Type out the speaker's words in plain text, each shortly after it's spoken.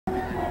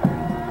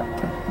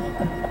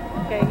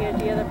Okay, here's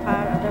the other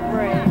part of the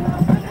braid.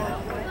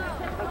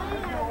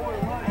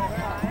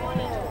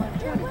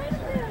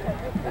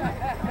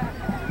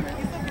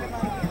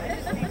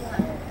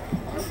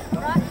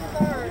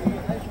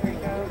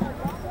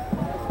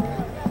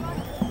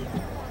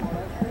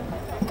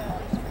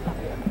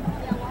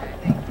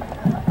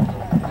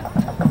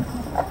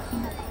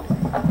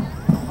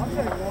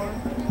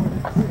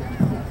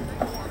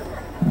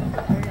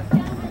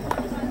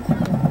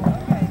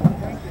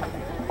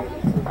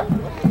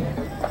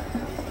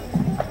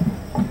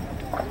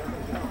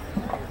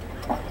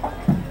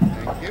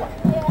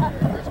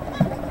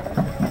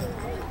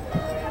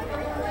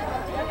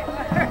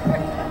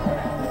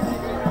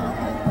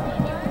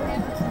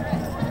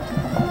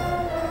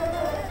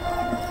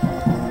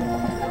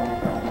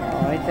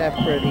 Ain't that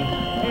pretty?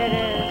 It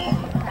is.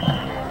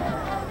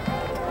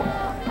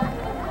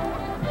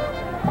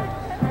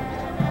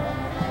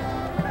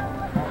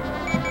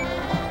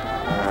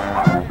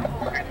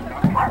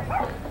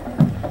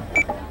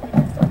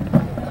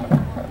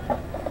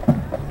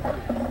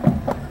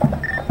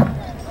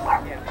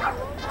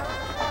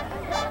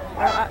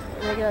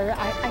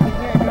 I can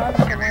hear a dog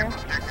somewhere.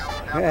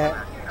 Yeah.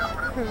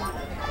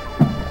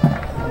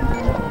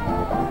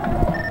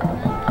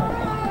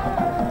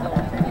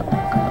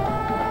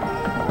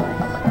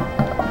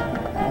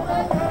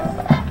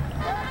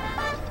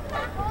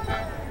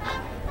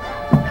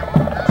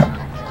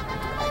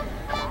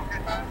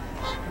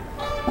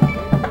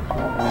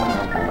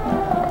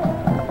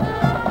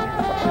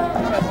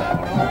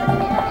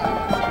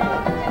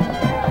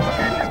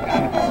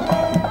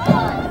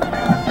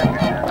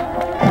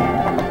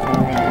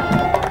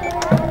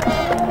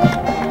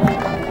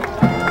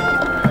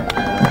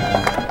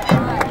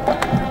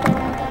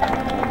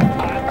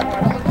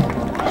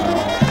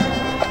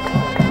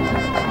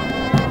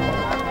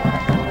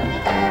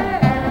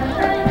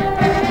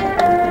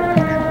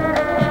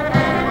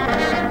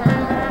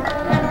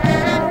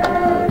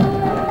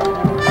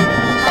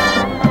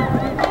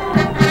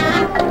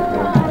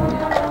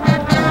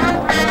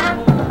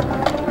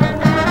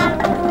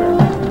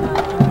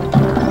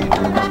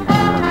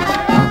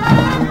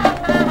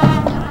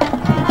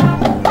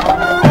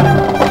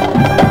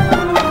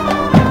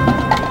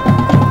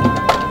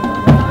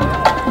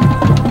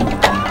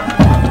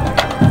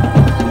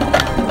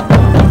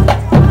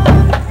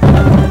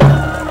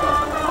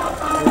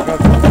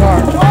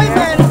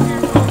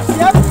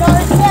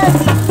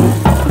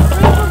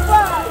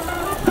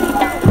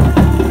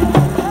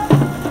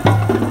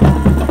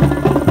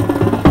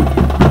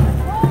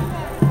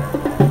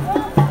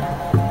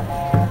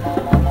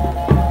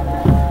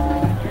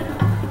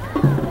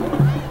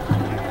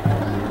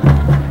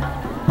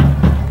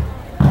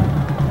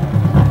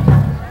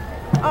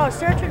 Oh,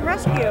 search and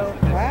rescue.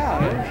 Wow,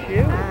 that's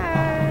you.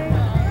 Hi.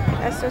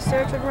 That's the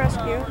search and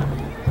rescue.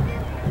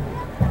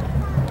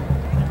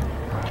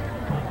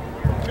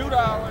 $2.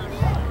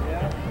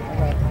 Yeah.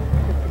 About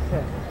 50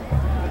 cents.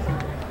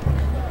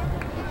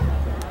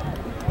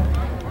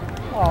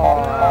 Oh.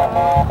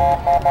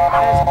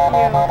 That's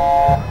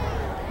cute.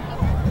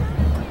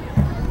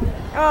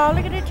 Oh,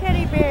 look at the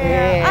teddy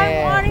bear. Yeah. I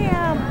want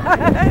him.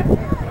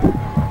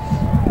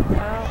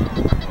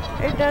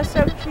 Oh, it does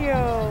so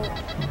cute.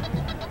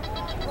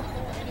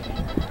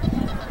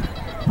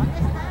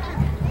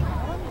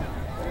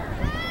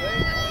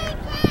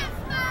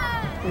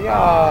 Yeah.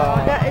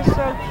 Oh, that is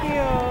so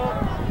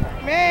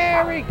cute.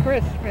 Merry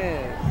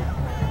Christmas.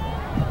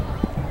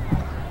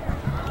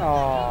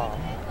 Oh.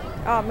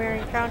 Oh,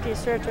 Marion County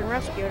Search and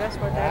Rescue. That's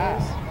what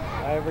that is. If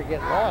I ever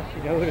get lost,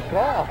 you know who to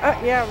call.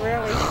 Oh, yeah,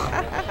 really.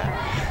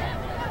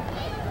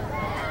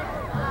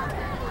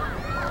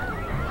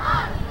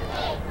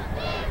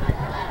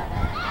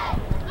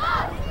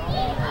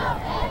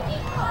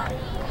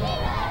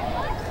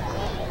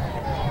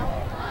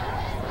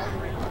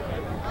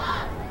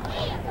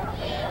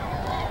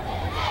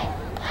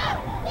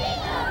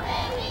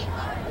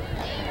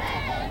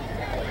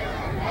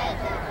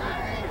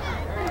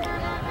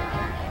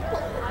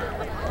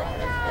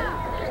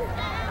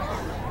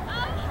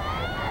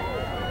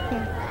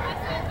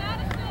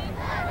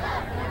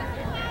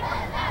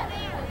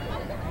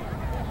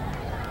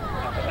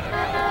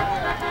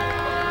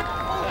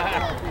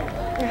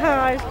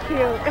 Oh, it's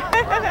cute.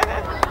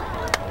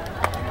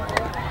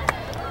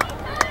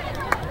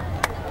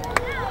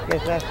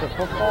 Guess that's the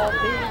football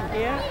team?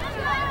 Yeah.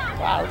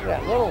 Wow, look at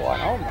that little one.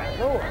 Oh my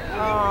lord.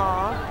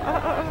 Aww.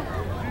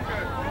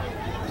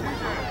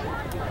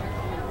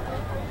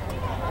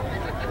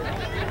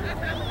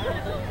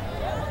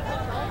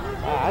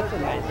 Wow, that's a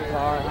nice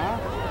car, huh?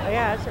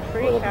 Yeah, it's a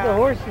pretty Well, look at the car.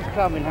 horses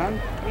coming, huh?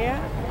 Yeah.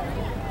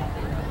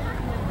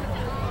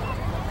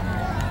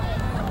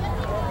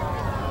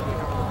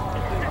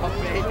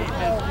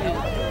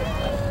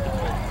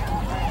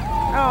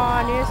 Oh,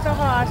 and here's the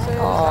horses.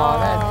 Oh,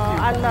 that's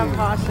too I love cute.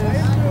 horses.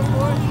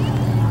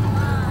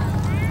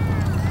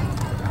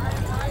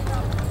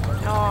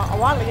 Oh,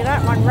 wow, look at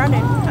that one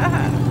running.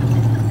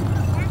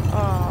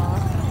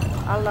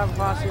 Oh, I love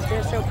horses.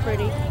 They're so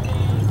pretty.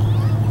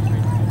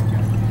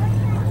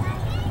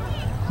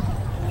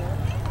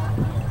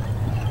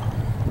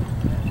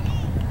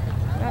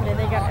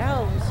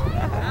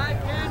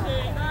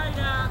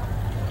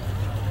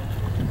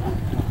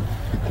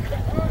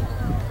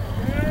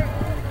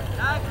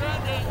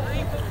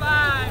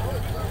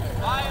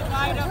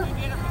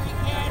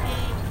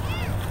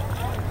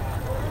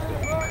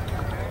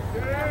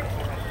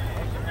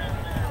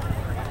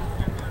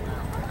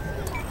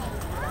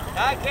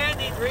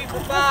 3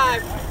 for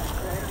 5.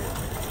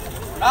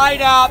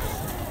 Light up.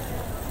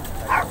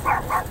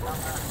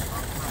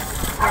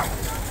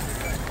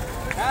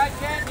 Hi,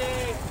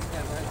 Candy.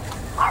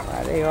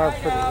 They are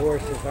pretty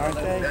horses, aren't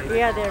they?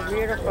 Yeah, they're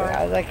beautiful.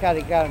 I like how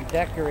they got them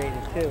decorated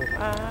too.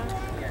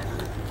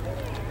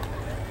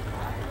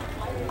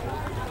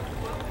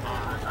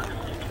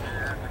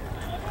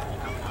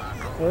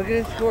 Look at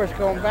this horse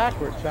going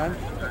backwards, son.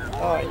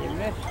 Oh, you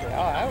missed it.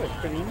 Oh, that was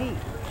pretty neat.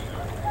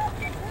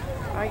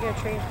 I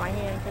gotta change my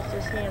hand because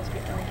this hand's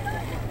getting.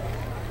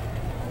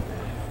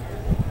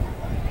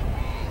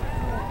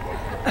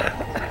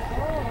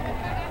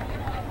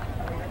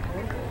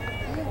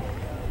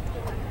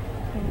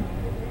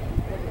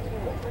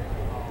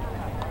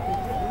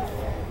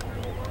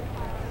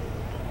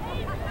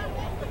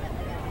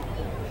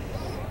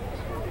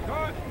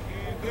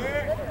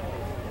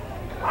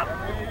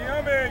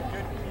 Yummy,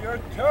 get to your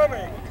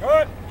tummy.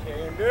 Cut,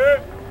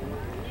 Candy.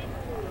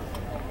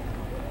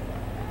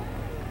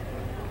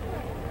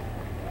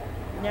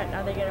 Yeah,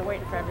 now they gotta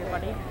wait for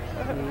everybody.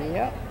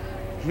 Yep.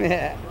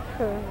 Yeah.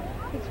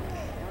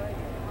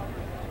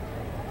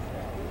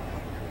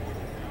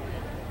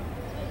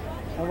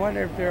 I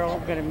wonder if they're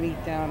all going to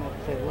meet down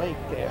at the lake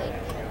there.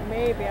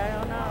 Maybe, I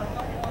don't know.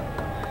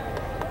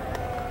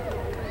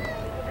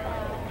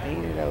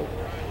 Ain't it out?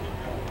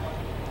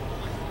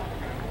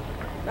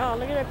 Oh,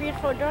 look at that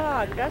beautiful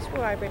dog. That's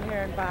where I've been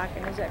hearing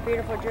barking. Is that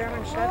beautiful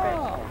German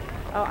Shepherd?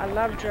 Oh, I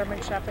love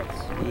German Shepherds.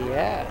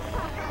 Yes.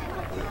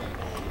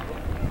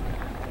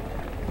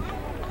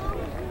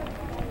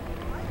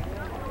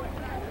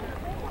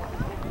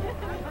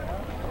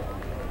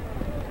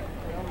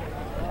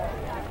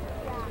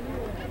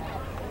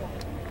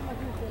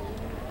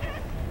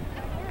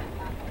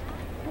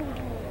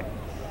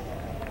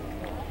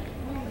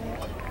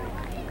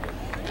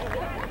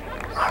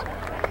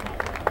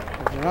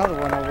 There's another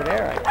one over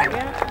there, I think.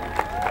 Yeah.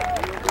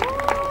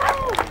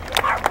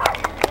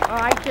 Oh,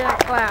 I can't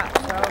clap,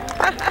 so.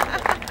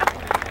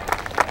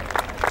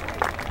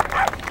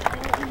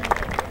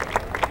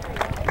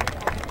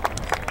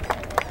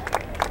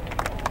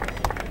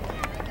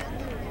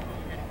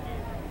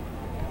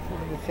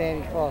 Look at the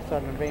Santa Claus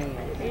on the van.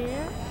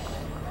 Yeah.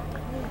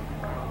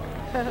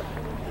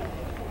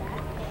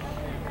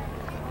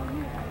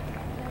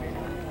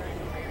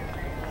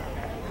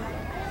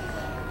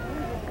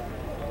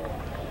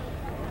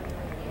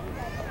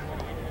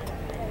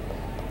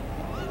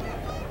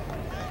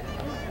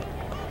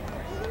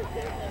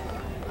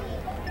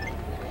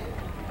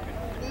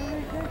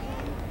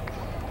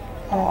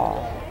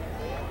 Oh,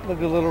 look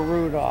at little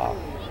Rudolph.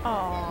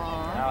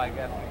 Aww. Now I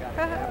guess we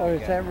got Or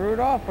is that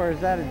Rudolph or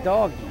is that a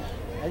doggy?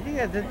 I think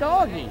that's a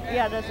doggy.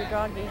 Yeah, that's a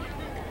doggy.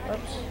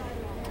 Oops.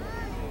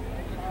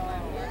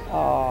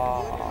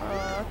 Oh,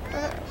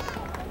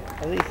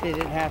 at least they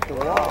didn't have to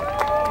walk.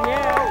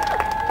 Yeah.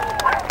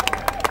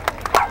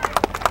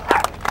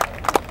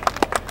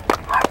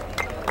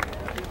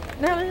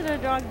 Now there's a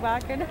dog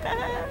barking.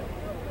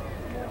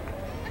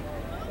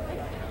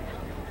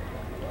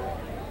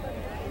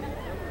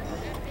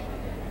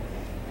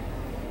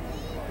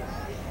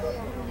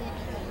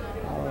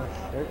 Oh,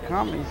 they're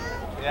coming.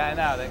 Yeah, I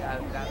know. They got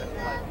it down to the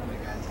light.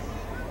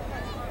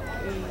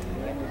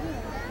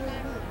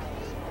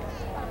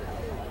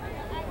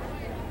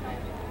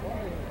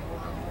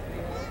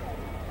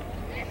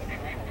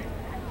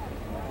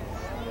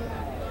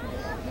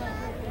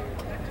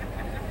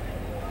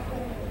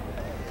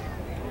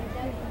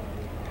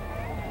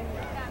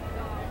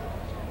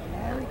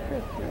 Merry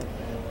Christmas.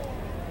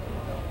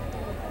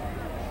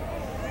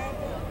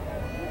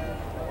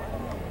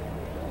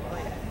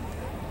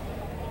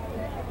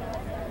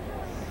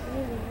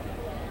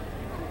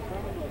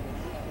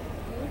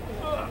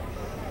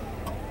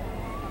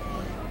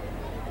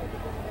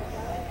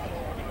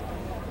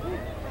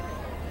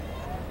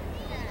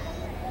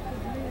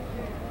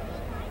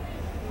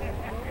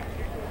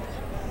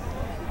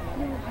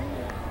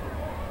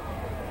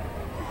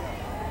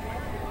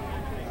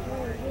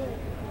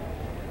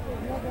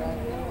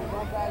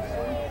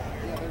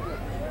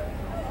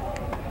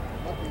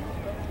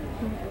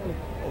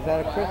 Is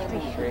that a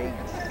Christmas tree?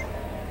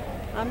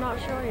 I'm not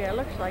sure yet.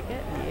 Looks like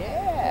it.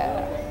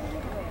 Yeah.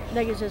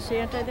 Like, is there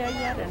Santa there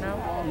yet or no?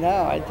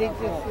 No, I think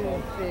this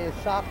is the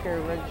soccer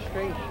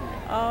registration.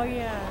 Oh,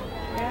 yeah.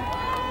 Yeah.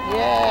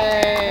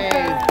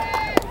 Yay!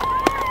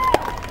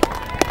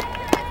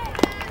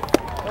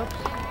 Oops.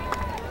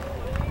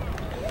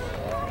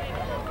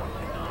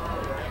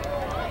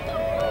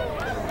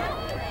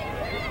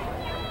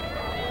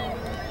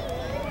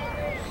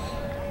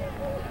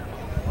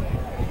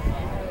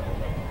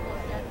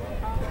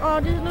 Oh,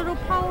 there's a little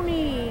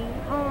pony.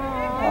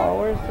 Oh, Oh,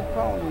 where's the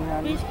pony,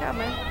 honey? he's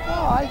coming.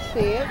 Oh, I see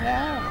it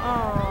now.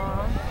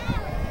 Oh.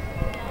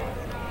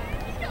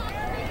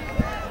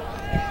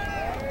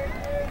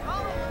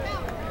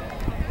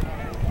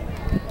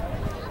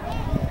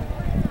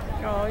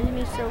 Oh, isn't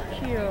he so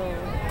cute?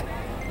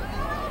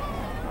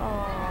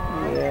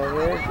 Oh. Yeah,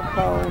 there's the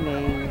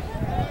pony.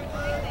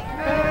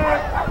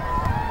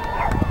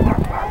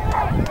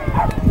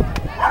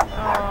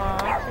 Oh,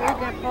 isn't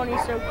that pony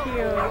so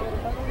cute?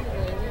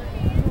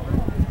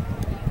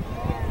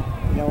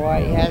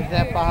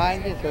 that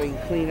behind you so you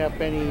can clean up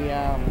any, you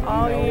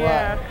Oh know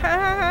yeah. what.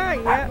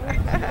 Yeah.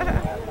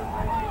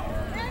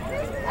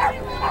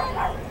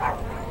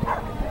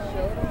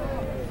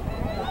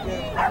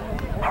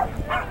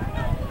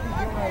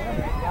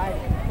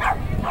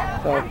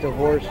 Talk to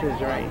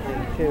horses or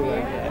anything too,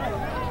 I guess.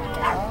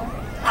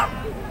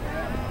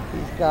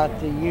 He's got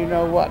the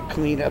you-know-what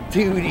cleanup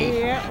duty.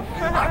 Yeah.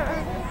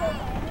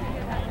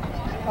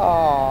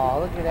 Oh,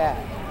 look at that.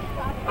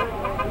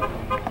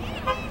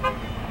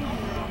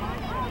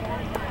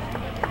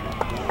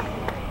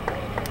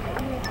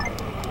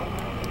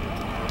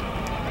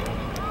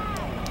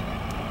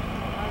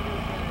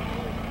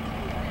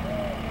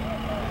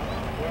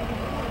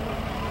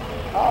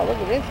 Oh, look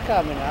at this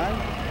coming on.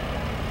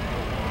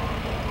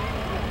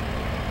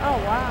 Oh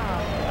wow.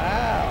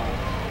 Wow.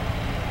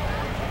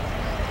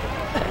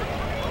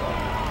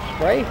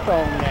 Spray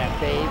foam that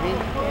baby.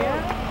 Yeah.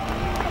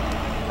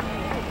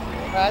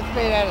 That's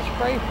made out of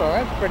spray foam.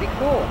 That's pretty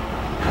cool.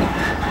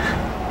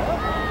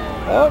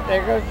 Oh,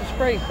 there goes the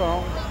spray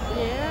foam.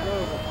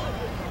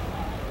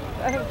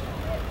 Yeah.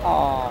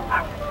 Oh.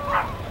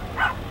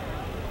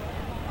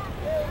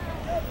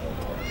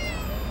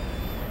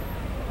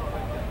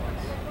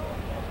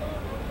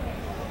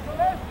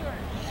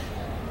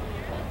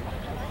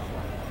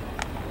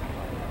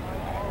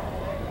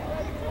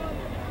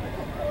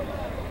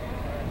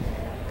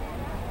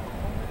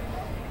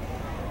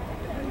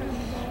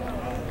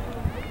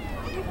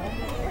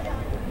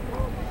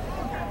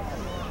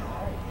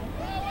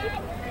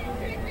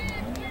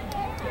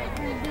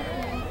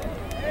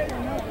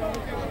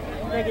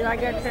 Like, I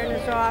gotta turn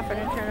this off and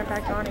then turn it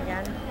back on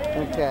again.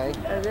 Okay.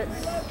 'Cause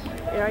it's,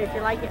 you know, if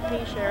you like it,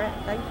 please share it.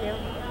 Thank you.